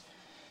inclined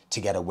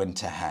to get a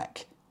winter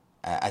hack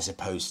as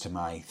opposed to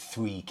my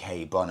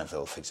 3K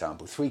Bonneville, for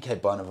example.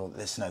 3K Bonneville,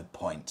 there's no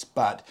point.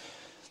 But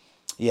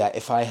yeah,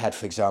 if I had,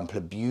 for example,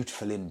 a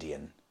beautiful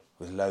Indian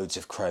with loads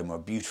of chrome, or a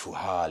beautiful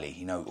Harley,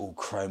 you know, all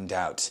chromed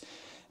out,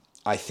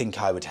 I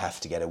think I would have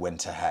to get a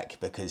winter hack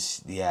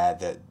because, yeah,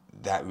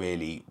 that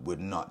really would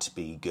not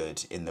be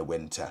good in the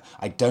winter.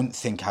 I don't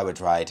think I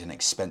would ride an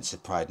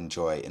expensive Pride and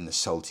Joy in the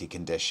salty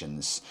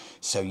conditions.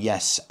 So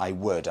yes, I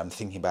would. I'm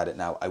thinking about it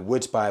now. I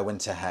would buy a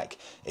winter hack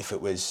if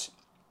it was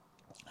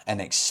an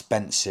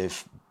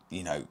expensive,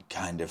 you know,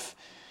 kind of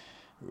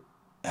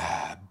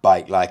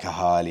bike like a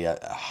Harley, a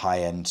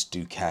high-end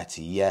Ducati,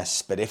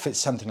 yes. But if it's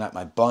something like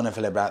my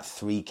Bonneville, about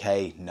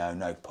 3K,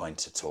 no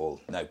point at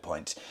all. No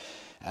point.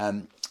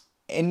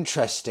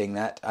 Interesting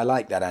that. I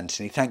like that,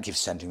 Anthony. Thank you for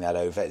sending that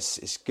over.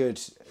 It's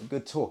good, a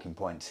good talking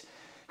point.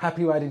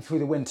 Happy riding through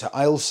the winter.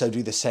 I also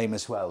do the same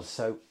as well.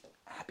 So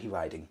happy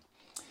riding.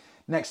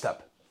 Next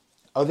up.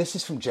 Oh, this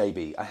is from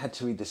JB. I had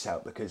to read this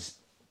out because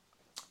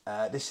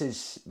this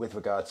is with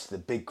regards to the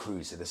big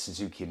cruiser, the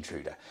Suzuki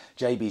Intruder.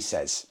 JB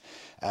says,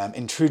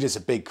 Intruders are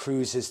big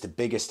cruisers, the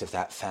biggest of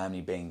that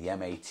family being the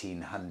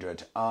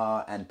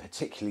M1800R and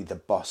particularly the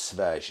Boss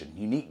version.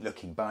 Unique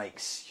looking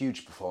bikes,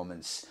 huge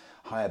performance,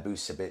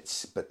 Hayabusa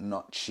bits, but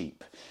not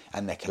cheap,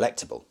 and they're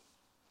collectible.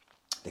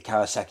 The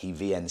Kawasaki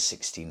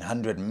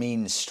VN1600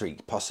 mean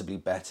streak, possibly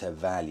better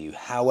value.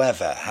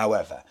 However,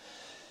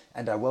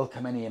 and I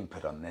welcome any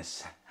input on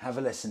this, have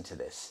a listen to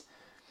this.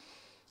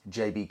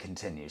 JB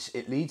continues,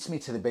 it leads me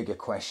to the bigger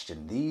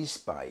question. These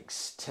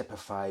bikes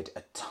typified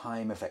a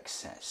time of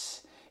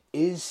excess.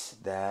 Is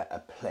there a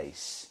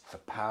place for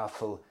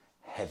powerful,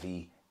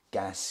 heavy,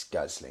 gas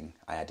guzzling?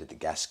 I added the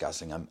gas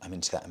guzzling, I'm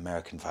into that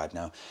American vibe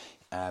now.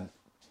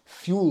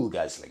 Fuel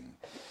guzzling,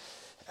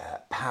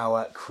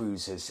 power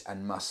cruisers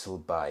and muscle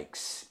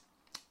bikes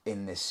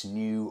in this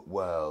new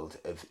world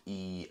of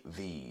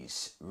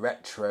EVs,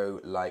 retro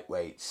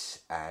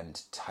lightweights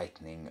and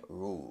tightening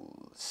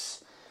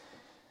rules.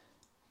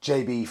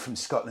 JB from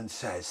Scotland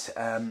says,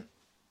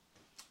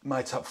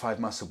 my top 5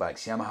 muscle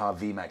bikes, Yamaha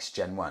VMAX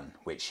Gen 1,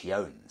 which he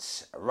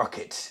owns,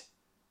 Rocket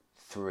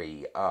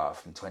 3R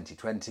from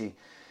 2020,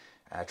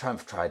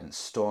 Triumph Trident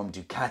Storm,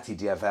 Ducati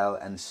Diavel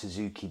and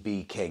Suzuki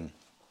B-King.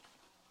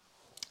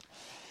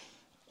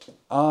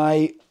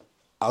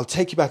 I'll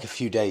take you back a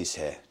few days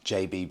here,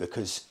 JB,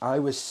 because I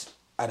was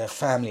at a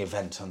family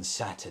event on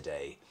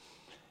Saturday.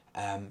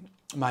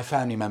 My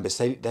family members,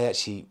 they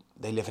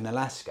live in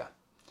Alaska,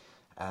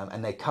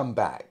 and they come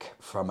back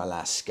from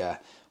Alaska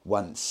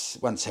once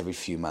every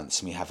few months,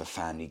 and we have a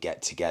family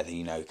get together,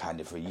 you know, kind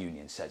of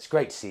reunion. So it's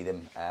great to see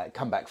them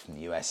come back from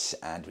the US,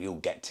 and we all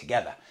get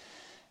together.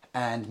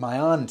 And my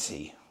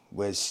auntie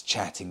was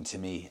chatting to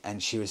me,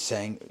 and she was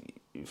saying,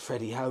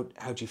 Freddie, how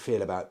do you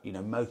feel about, you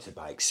know,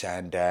 motorbikes,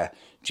 and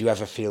do you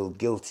ever feel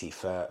guilty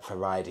for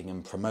riding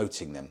and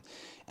promoting them?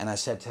 And I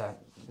said to her,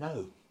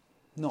 no,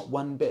 not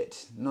one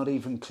bit, not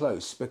even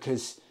close,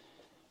 because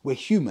we're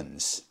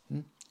humans.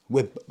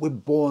 We're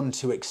born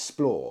to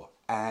explore,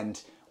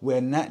 and we're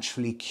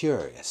naturally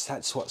curious.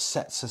 That's what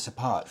sets us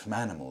apart from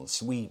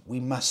animals. We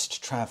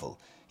must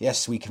travel.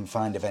 Yes, we can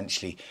find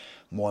eventually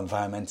more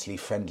environmentally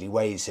friendly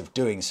ways of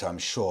doing so, I'm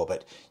sure,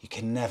 but you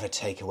can never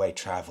take away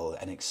travel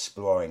and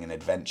exploring and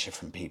adventure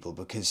from people,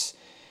 because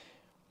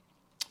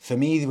for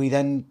me,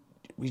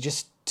 we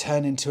just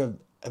turn into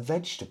a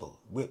vegetable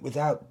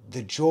without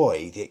the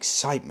joy, the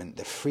excitement,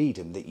 the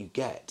freedom that you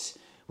get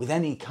with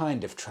any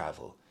kind of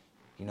travel.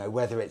 You know,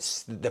 whether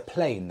it's the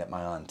plane that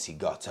my auntie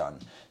got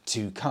on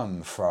to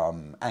come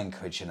from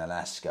Anchorage in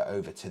Alaska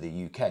over to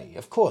the UK.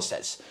 Of course,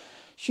 that's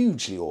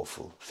hugely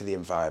awful for the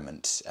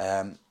environment.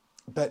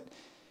 But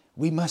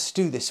we must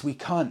do this. We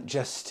can't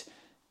just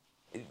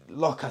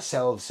lock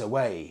ourselves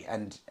away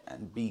and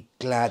be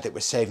glad that we're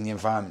saving the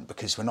environment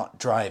because we're not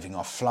driving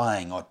or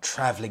flying or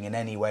travelling in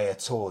any way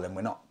at all, and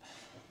we're not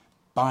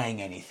buying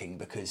anything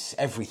because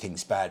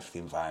everything's bad for the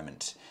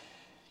environment.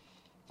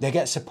 There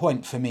gets a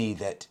point for me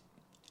that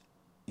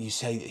you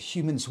say that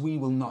humans, we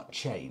will not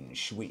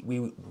change.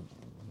 We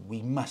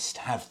must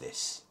have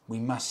this. We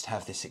must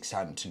have this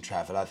excitement and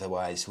travel.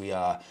 Otherwise, we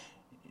are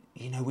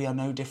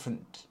no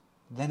different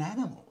than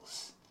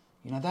animals.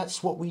 You know,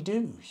 that's what we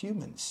do,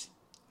 humans.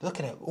 Look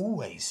at it,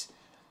 always.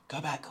 Go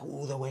back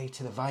all the way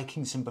to the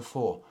Vikings and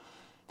before.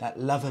 That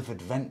love of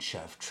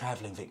adventure, of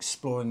travelling, of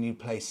exploring new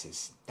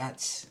places.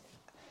 That's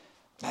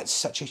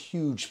such a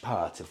huge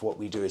part of what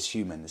we do as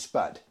humans.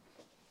 But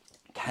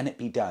can it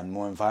be done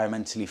more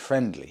environmentally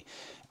friendly,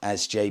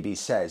 as JB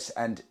says?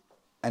 And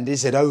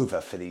is it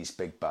over for these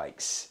big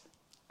bikes?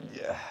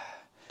 Yeah.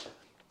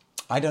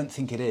 I don't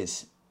think it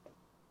is.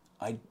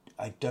 I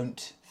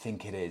don't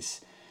think it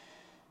is.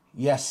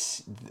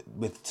 Yes,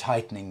 with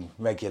tightening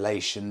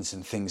regulations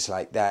and things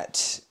like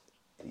that,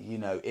 you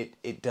know,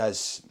 it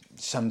does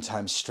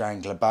sometimes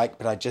strangle a bike,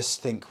 but I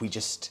just think we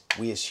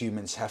as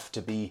humans have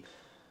to be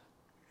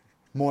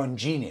more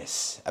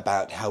ingenious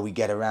about how we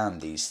get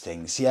around these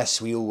things. Yes,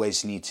 we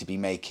always need to be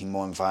making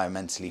more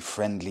environmentally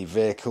friendly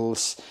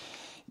vehicles.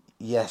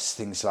 Yes,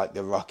 things like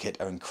the Rocket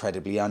are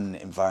incredibly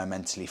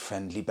un-environmentally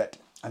friendly, but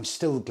I'm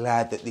still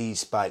glad that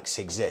these bikes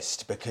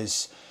exist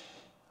because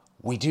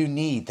we do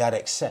need that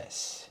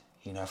excess.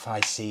 You know, if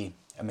I see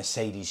a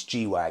Mercedes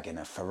G-Wagon,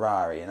 a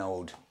Ferrari, an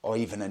old, or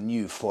even a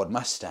new Ford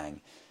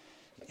Mustang,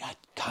 I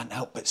can't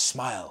help but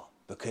smile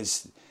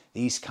because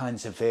these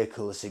kinds of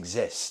vehicles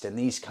exist, and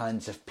these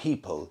kinds of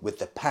people with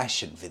the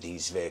passion for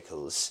these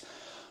vehicles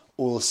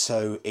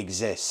also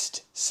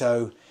exist.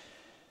 So,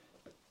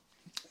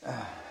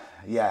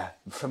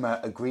 from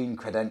a green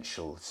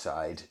credential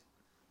side,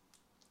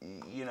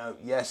 you know,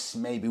 yes,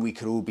 maybe we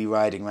could all be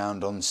riding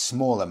around on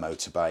smaller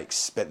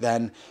motorbikes, but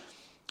then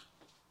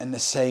in the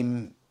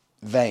same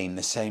vein,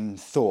 the same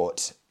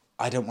thought,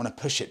 I don't want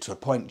to push it to a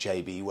point,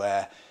 JB,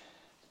 where,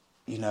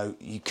 you know,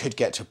 you could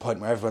get to a point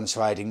where everyone's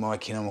riding more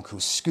economical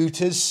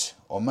scooters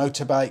or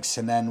motorbikes,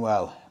 and then,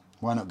 well,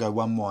 why not go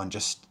one more and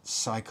just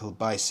cycle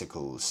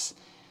bicycles?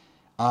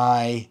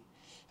 I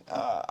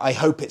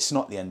hope it's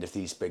not the end of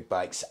these big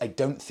bikes. I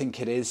don't think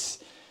it is,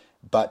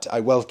 but I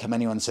welcome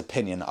anyone's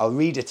opinion. I'll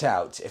read it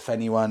out if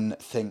anyone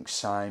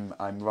thinks I'm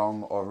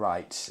wrong or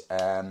right,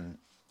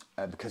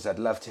 because I'd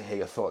love to hear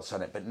your thoughts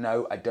on it. But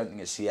no, I don't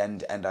think it's the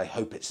end, and I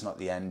hope it's not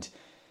the end.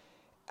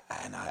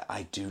 And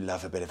I do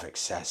love a bit of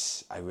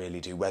excess. I really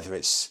do. Whether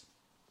it's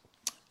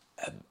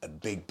a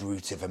big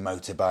brute of a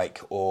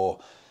motorbike or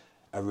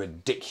a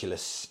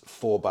ridiculous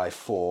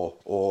 4x4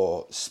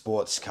 or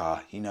sports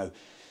car, you know.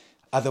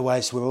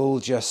 Otherwise, we're all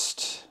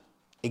just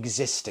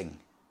existing,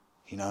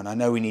 you know. And I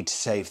know we need to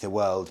save the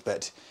world,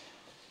 but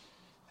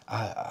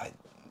I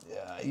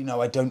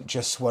don't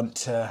just want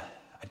to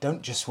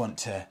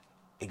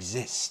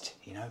exist,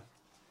 you know.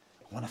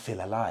 I want to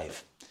feel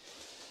alive.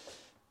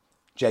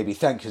 JB,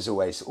 thank you as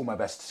always. All my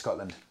best to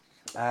Scotland.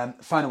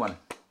 Final one.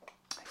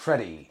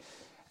 Freddie,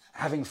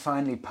 having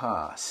finally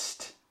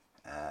passed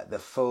the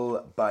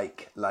full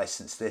bike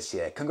licence this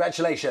year,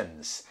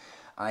 congratulations.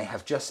 I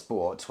have just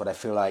bought what I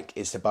feel like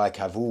is the bike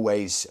I was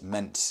always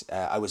meant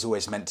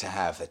to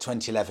have, a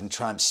 2011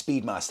 Triumph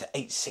Speedmaster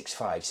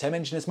 865, same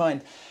engine as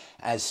mine.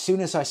 As soon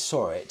as I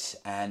saw it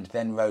and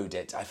then rode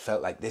it, I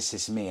felt like this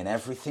is me and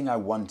everything I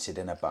wanted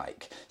in a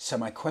bike. So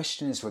my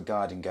question is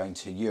regarding going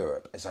to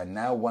Europe, as I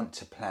now want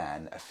to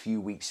plan a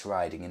few weeks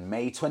riding in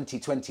May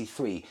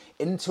 2023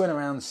 into and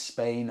around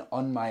Spain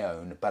on my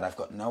own, but I've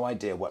got no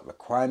idea what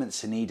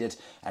requirements are needed,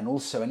 and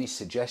also any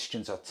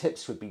suggestions or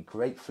tips would be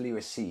gratefully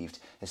received,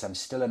 as I'm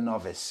still a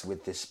novice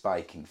with this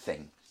biking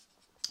thing.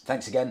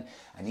 Thanks again,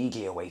 and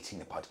eagerly awaiting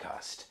the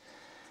podcast.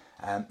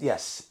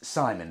 Yes,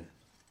 Simon.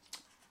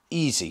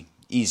 Easy.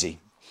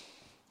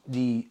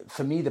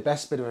 For me, the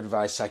best bit of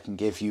advice I can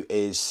give you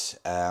is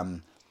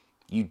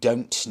you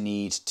don't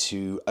need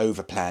to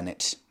overplan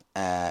it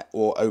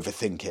or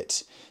overthink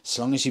it. As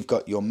long as you've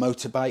got your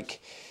motorbike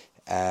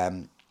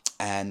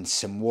and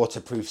some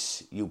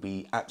waterproofs, you'll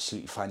be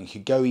absolutely fine. You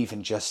could go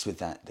even just with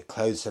that, the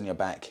clothes on your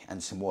back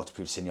and some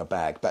waterproofs in your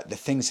bag. But the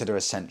things that are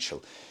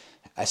essential,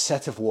 a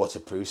set of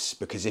waterproofs,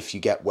 because if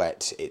you get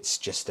wet, it's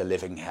just a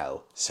living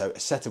hell. So a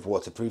set of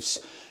waterproofs,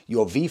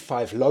 your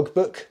V5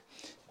 logbook,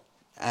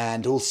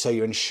 and also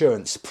your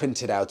insurance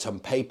printed out on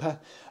paper,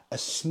 a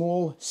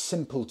small,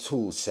 simple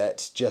tool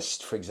set,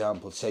 just for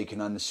example, so you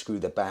can unscrew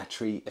the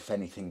battery if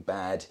anything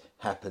bad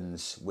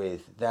happens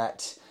with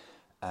that,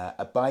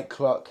 a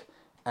bike lock,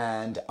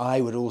 and I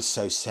would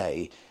also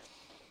say,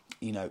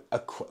 you know, a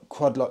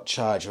quad lock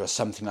charger or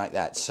something like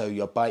that, so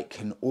your bike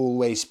can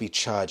always be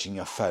charging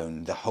your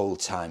phone the whole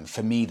time.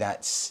 For me,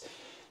 that's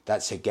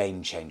a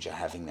game changer,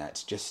 having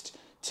that. Just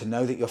to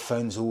know that your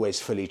phone's always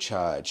fully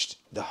charged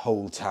the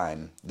whole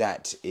time,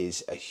 that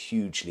is a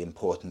hugely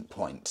important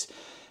point.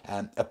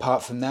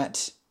 Apart from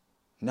that,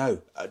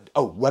 no.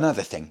 One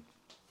other thing.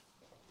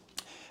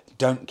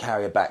 Don't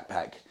carry a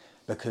backpack,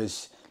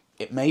 because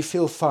it may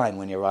feel fine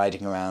when you're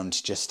riding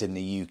around just in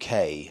the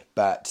UK,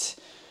 but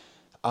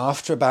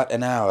after about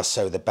an hour or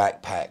so, the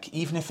backpack,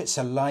 even if it's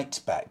a light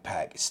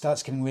backpack, it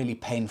starts getting really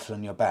painful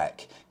on your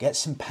back. Get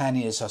some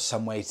panniers or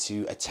some way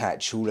to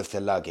attach all of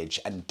the luggage,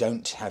 and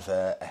don't have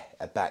a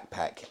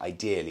backpack,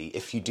 ideally.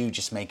 If you do,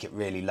 just make it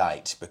really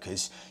light,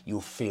 because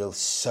you'll feel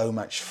so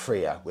much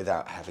freer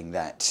without having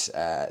that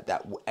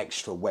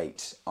extra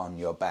weight on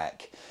your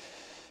back.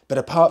 But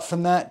apart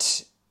from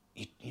that,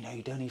 you know,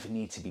 you don't even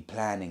need to be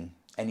planning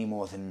any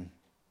more than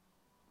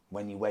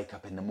when you wake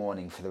up in the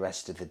morning for the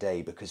rest of the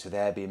day, because with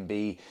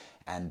Airbnb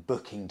and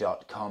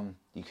Booking.com,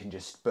 you can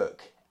just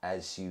book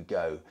as you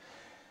go.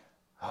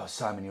 Oh,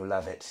 Simon, you'll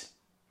love it.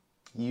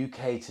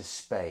 UK to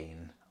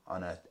Spain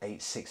on a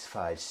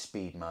 865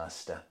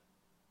 Speedmaster.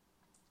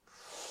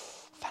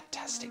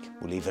 Fantastic.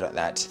 We'll leave it at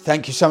that.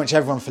 Thank you so much,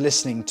 everyone, for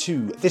listening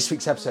to this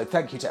week's episode.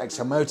 Thank you to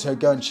XLMoto.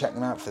 Go and check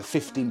them out for the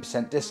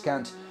 15%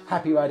 discount.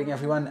 Happy riding,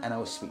 everyone, and I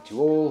will speak to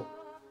you all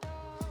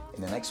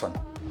in the next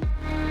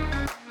one.